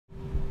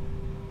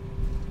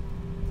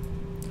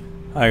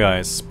Hi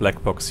guys,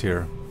 Blackbox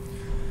here.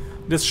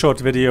 In this short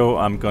video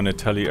I'm gonna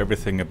tell you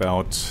everything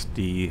about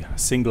the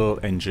single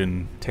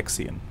engine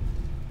taxiing.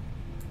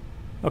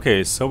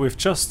 Okay, so we've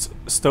just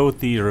stowed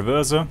the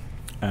reverser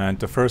and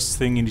the first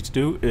thing you need to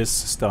do is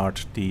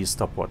start the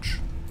stopwatch.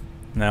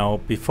 Now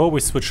before we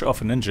switch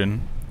off an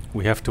engine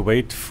we have to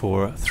wait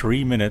for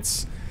 3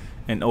 minutes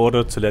in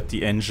order to let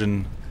the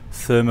engine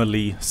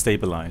thermally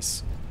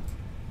stabilize.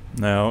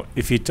 Now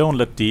if you don't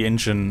let the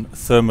engine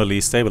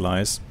thermally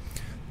stabilize,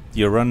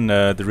 you run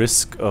the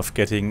risk of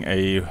getting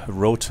a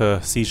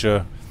rotor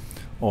seizure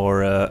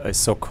or a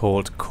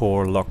so-called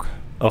core lock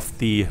of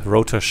the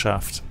rotor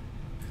shaft.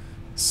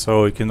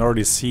 So you can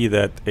already see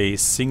that a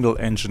single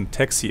engine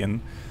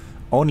taxi-in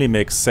only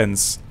makes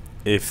sense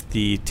if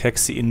the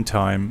taxi-in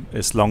time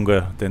is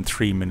longer than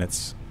 3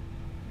 minutes.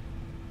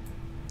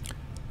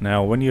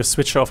 Now when you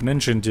switch off an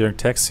engine during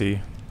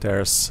taxi,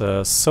 there's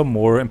some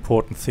more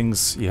important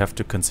things you have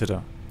to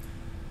consider.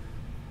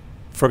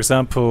 For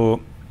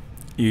example,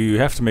 you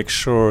have to make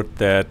sure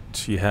that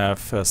you have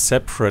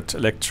separate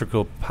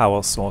electrical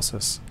power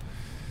sources.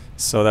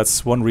 So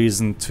that's one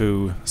reason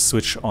to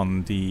switch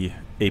on the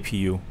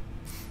APU.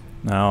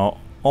 Now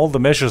all the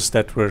measures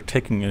that we're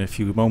taking in a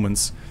few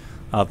moments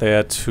are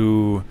there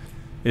to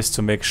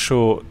make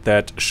sure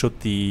that should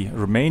the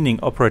remaining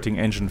operating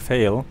engine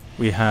fail,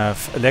 we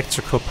have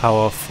electrical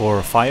power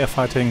for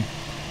firefighting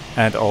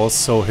and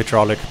also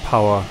hydraulic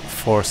power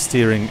for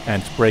steering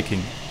and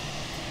braking.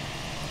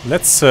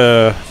 Let's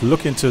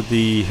look into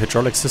the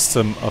hydraulic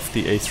system of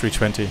the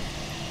A320.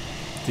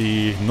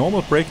 The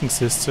normal braking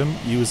system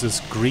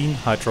uses green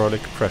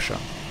hydraulic pressure.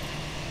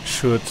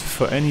 Should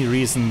for any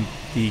reason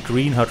the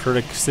green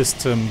hydraulic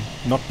system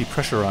not be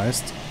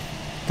pressurized,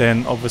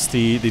 then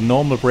obviously the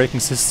normal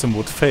braking system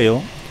would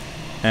fail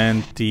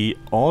and the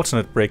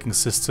alternate braking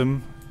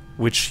system,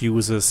 which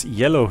uses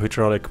yellow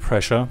hydraulic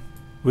pressure,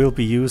 will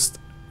be used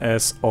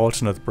as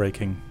alternate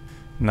braking.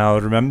 Now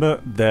remember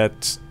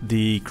that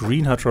the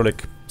green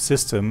hydraulic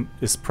system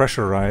is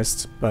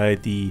pressurized by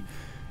the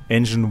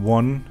engine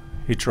 1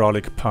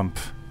 hydraulic pump,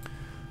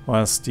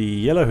 whilst the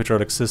yellow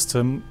hydraulic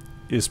system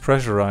is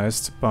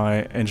pressurized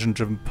by engine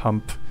driven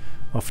pump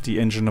of the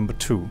engine number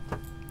 2.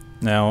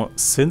 Now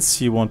since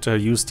you want to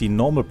use the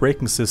normal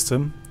braking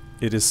system,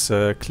 it is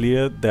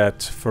clear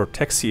that for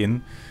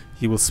taxi-in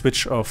you will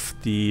switch off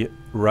the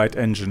right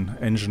engine,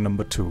 engine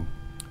number 2.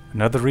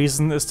 Another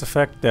reason is the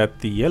fact that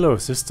the yellow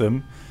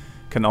system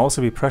can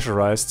also be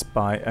pressurized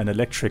by an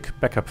electric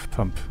backup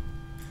pump.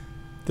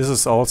 This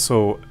is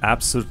also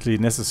absolutely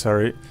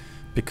necessary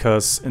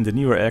because in the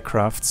newer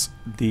aircrafts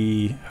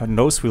the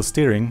nose wheel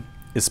steering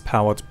is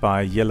powered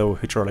by yellow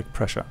hydraulic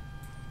pressure.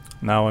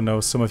 Now I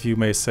know some of you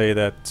may say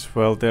that,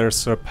 well,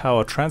 there's a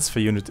power transfer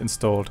unit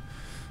installed,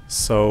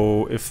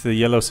 so if the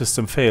yellow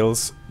system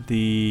fails,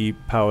 the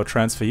power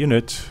transfer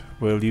unit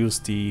will use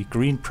the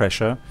green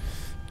pressure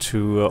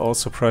to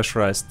also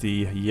pressurize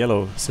the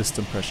yellow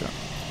system pressure.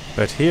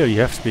 But here you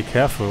have to be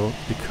careful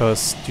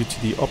because due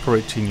to the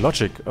operating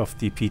logic of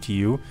the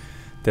PTU,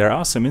 there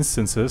are some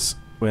instances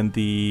when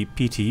the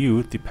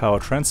PTU, the power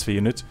transfer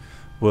unit,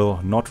 will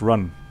not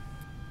run.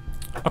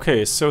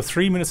 Okay, so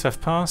 3 minutes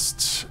have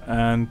passed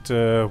and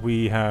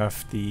we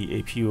have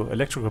the APU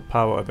electrical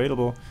power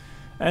available,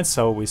 and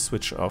so we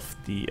switch off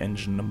the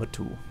engine number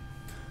 2.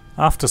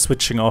 After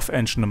switching off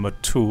engine number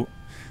 2,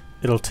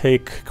 it'll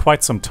take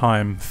quite some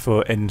time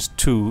for end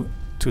 2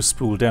 to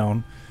spool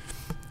down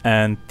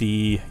and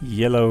the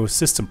yellow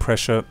system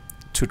pressure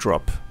to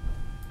drop.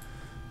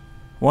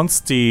 Once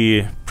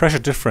the pressure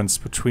difference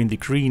between the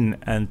green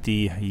and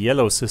the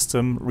yellow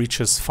system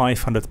reaches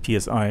 500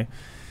 psi,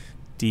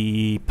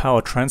 the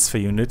power transfer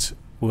unit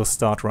will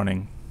start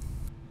running.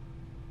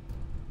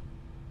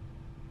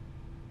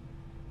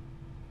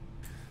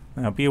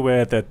 Now be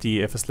aware that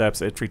the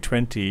FSLabs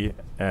A320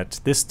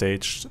 at this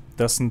stage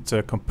doesn't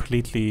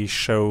completely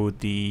show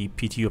the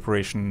PTU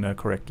operation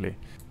correctly.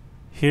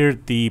 Here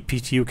the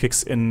PTU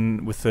kicks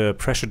in with a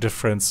pressure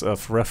difference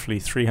of roughly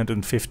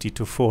 350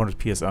 to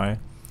 400 psi,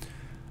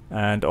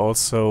 and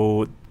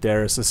also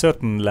there is a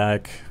certain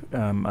lag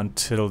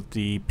until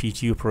the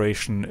PTU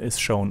operation is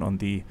shown on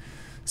the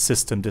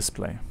system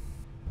display.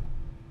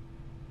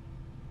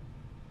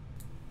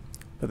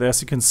 But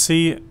as you can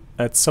see,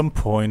 at some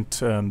point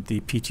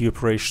the PTU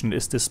operation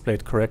is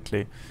displayed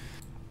correctly.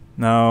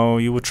 Now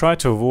you would try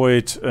to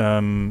avoid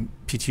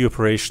PTU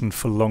operation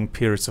for long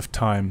periods of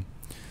time.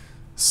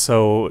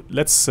 So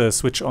let's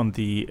switch on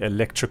the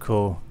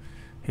electrical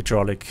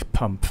hydraulic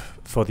pump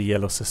for the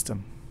yellow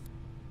system.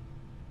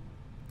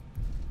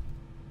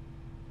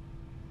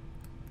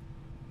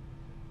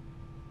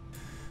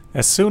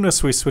 As soon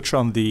as we switch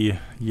on the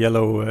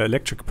yellow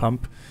electric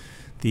pump,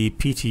 the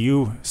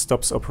PTU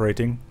stops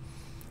operating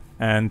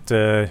and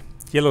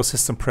yellow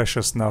system pressure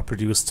is now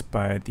produced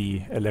by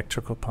the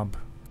electrical pump.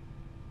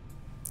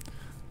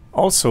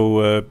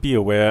 Also be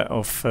aware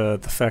of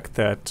the fact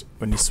that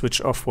when you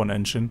switch off one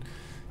engine,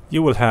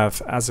 you will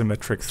have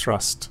asymmetric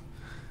thrust.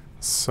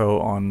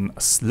 So on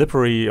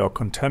slippery or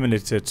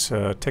contaminated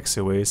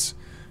taxiways,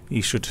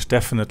 you should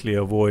definitely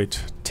avoid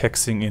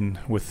taxiing in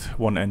with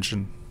one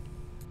engine.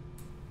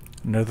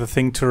 Another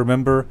thing to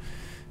remember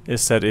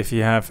is that if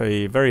you have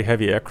a very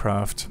heavy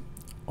aircraft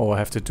or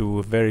have to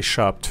do very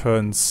sharp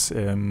turns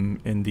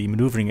in the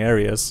maneuvering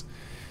areas,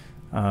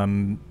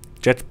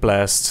 jet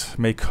blast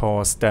may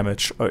cause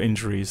damage or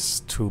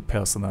injuries to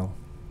personnel.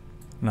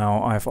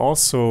 Now, I've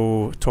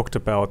also talked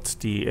about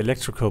the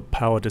electrical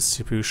power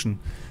distribution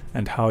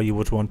and how you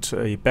would want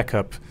a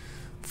backup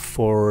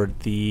for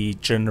the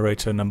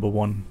generator number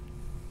 1.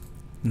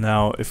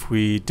 Now, if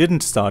we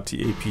didn't start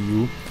the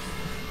APU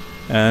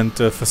and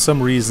for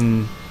some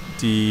reason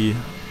the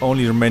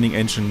only remaining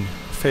engine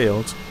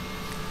failed,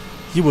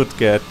 you would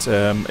get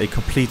a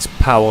complete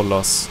power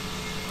loss.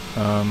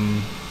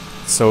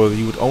 So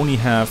you would only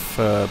have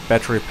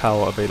battery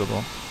power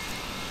available.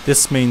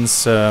 This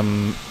means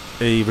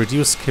a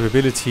reduced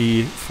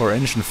capability for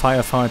engine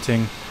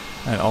firefighting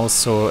and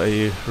also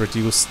a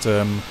reduced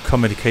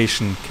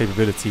communication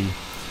capability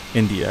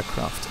in the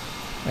aircraft,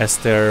 as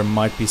there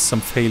might be some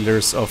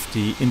failures of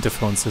the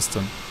interphone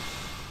system.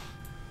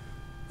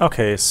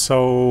 Okay,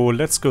 so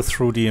let's go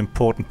through the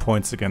important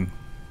points again.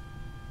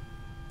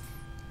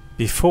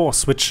 Before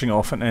switching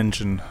off an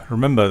engine,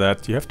 remember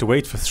that you have to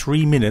wait for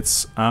 3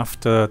 minutes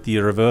after the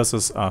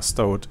reversers are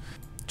stowed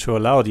to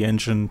allow the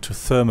engine to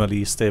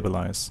thermally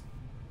stabilize.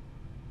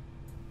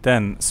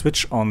 Then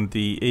switch on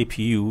the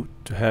APU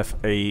to have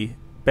a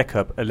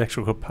backup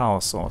electrical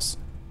power source.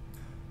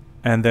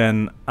 And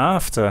then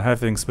after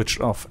having switched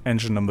off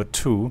engine number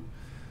 2,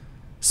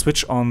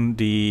 switch on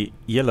the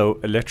yellow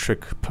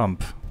electric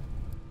pump.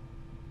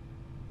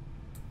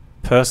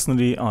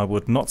 Personally, I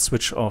would not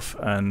switch off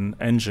an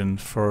engine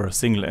for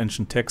single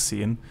engine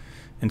taxiing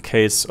in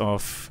case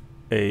of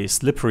a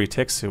slippery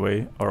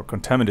taxiway or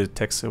contaminated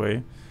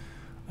taxiway,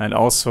 and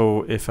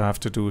also if I have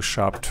to do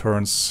sharp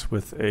turns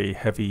with a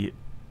heavy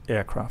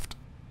aircraft.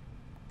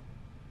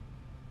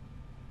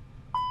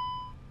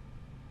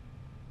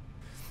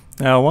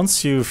 Now,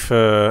 once you've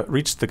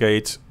reached the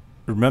gate,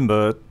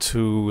 remember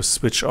to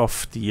switch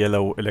off the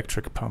yellow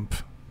electric pump.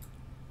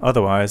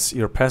 Otherwise,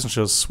 your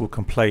passengers will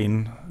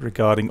complain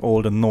regarding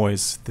all the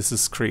noise this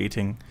is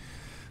creating.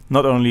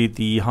 Not only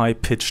the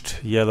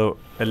high-pitched yellow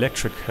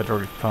electric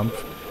hydraulic pump,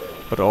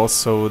 but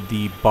also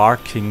the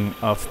barking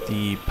of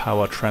the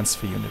power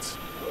transfer unit.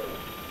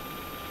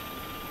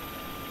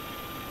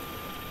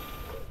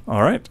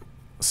 Alright,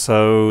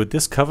 so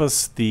this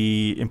covers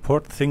the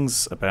important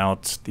things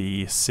about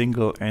the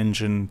single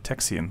engine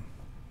taxiing.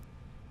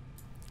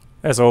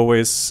 As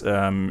always,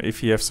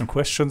 if you have some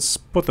questions,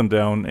 put them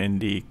down in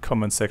the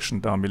comment section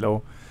down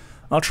below.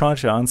 I'll try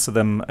to answer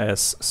them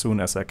as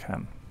soon as I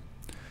can.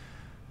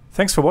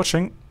 Thanks for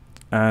watching,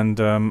 and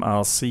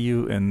I'll see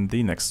you in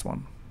the next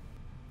one.